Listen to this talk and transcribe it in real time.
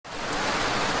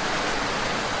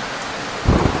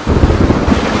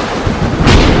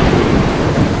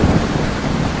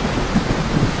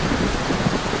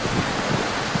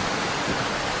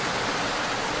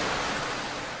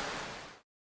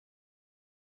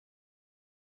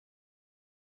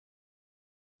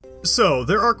So,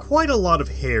 there are quite a lot of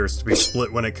hairs to be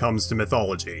split when it comes to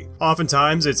mythology.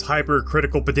 Oftentimes, it's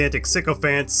hypercritical pedantic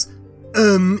sycophants,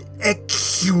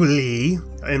 actually,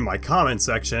 in my comment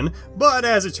section, but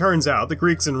as it turns out, the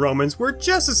Greeks and Romans were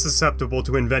just as susceptible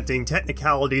to inventing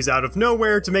technicalities out of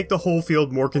nowhere to make the whole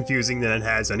field more confusing than it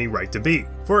has any right to be.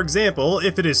 For example,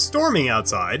 if it is storming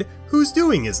outside, whose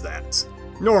doing is that?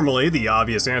 Normally, the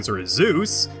obvious answer is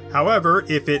Zeus. However,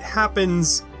 if it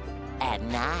happens at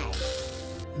night,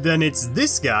 then it's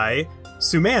this guy,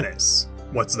 Sumanus.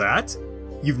 What's that?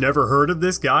 You've never heard of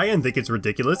this guy and think it's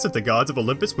ridiculous that the gods of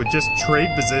Olympus would just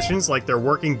trade positions like they're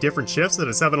working different shifts at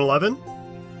a 7-Eleven?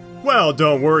 Well,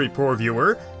 don't worry, poor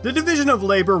viewer. The division of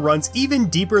labor runs even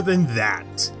deeper than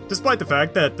that. Despite the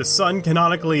fact that the sun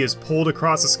canonically is pulled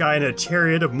across the sky in a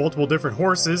chariot of multiple different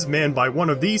horses manned by one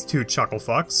of these two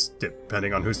chucklefucks,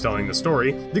 depending on who's telling the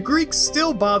story, the Greeks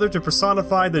still bother to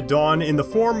personify the dawn in the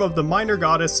form of the minor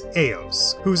goddess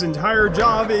Eos, whose entire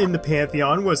job in the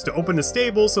pantheon was to open the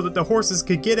stable so that the horses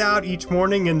could get out each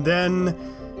morning and then...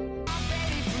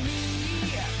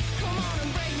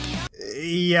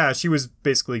 yeah, she was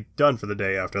basically done for the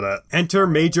day after that. Enter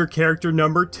major character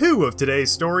number 2 of today's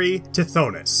story,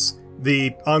 Tithonus,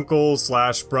 the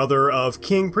uncle/brother of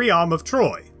King Priam of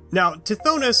Troy. Now,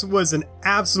 Tithonus was an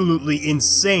absolutely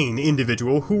insane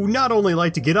individual who not only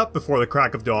liked to get up before the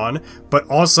crack of dawn, but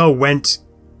also went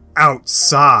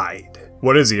outside.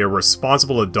 What is he, a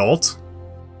responsible adult?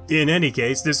 In any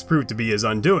case, this proved to be his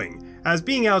undoing, as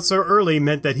being out so early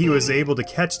meant that he was able to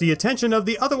catch the attention of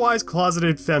the otherwise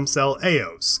closeted femcel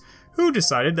Eos, who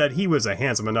decided that he was a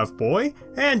handsome enough boy,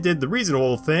 and did the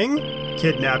reasonable thing,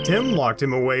 kidnapped him, locked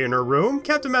him away in her room,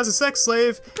 kept him as a sex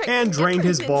slave, and drained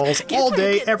his balls all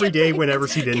day, every day whenever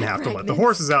she didn't have to let the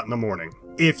horses out in the morning.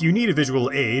 If you need a visual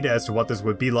aid as to what this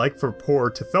would be like for poor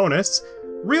Tithonus,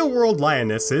 real-world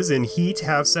lionesses in heat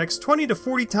have sex 20 to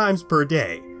 40 times per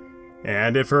day.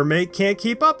 And if her mate can't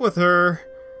keep up with her,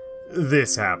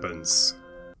 this happens.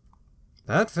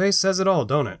 That face says it all,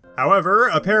 don't it? However,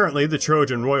 apparently the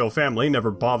Trojan royal family never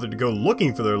bothered to go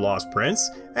looking for their lost prince,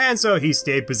 and so he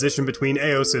stayed positioned between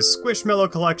Eos's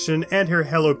Squishmallow collection and her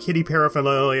Hello Kitty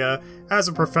paraphernalia as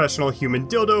a professional human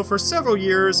dildo for several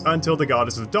years until the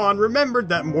Goddess of Dawn remembered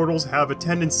that mortals have a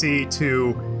tendency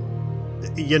to,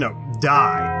 you know,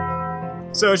 die.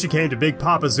 So she came to Big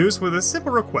Papa Zeus with a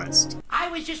simple request. I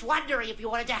was just wondering if you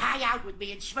wanted to hang out with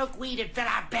me and smoke weed and fill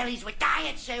our bellies with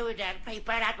diet soda and play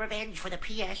Burnout Revenge for the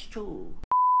PS2.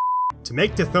 To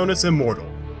make Tithonus immortal,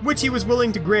 which he was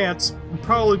willing to grant,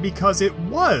 probably because it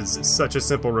was such a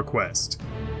simple request.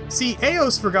 See,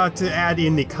 Eos forgot to add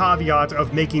in the caveat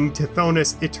of making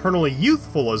Tithonus eternally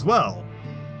youthful as well.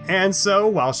 And so,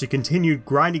 while she continued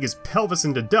grinding his pelvis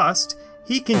into dust,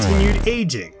 he continued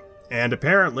aging. And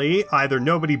apparently, either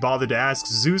nobody bothered to ask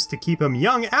Zeus to keep him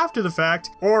young after the fact,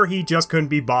 or he just couldn't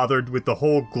be bothered with the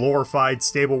whole glorified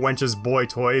stable wench's boy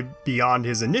toy beyond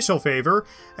his initial favor,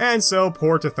 and so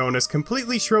poor Tithonus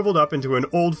completely shriveled up into an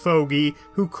old fogey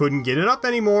who couldn't get it up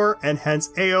anymore, and hence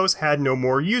Eos had no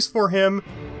more use for him,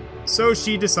 so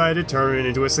she decided to turn him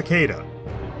into a cicada.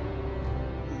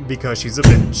 Because she's a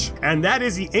bitch. And that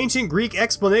is the ancient Greek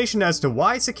explanation as to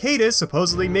why cicadas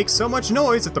supposedly make so much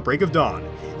noise at the break of dawn.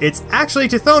 It's actually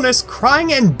Tithonus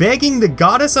crying and begging the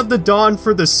goddess of the dawn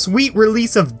for the sweet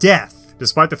release of death,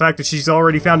 despite the fact that she's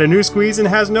already found a new squeeze and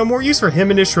has no more use for him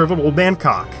and his shriveled old man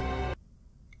cock.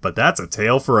 But that's a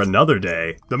tale for another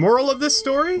day. The moral of this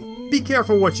story? Be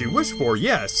careful what you wish for,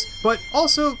 yes, but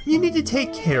also you need to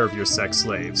take care of your sex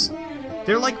slaves.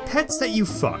 They're like pets that you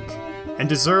fuck, and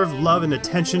deserve love and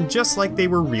attention just like they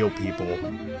were real people.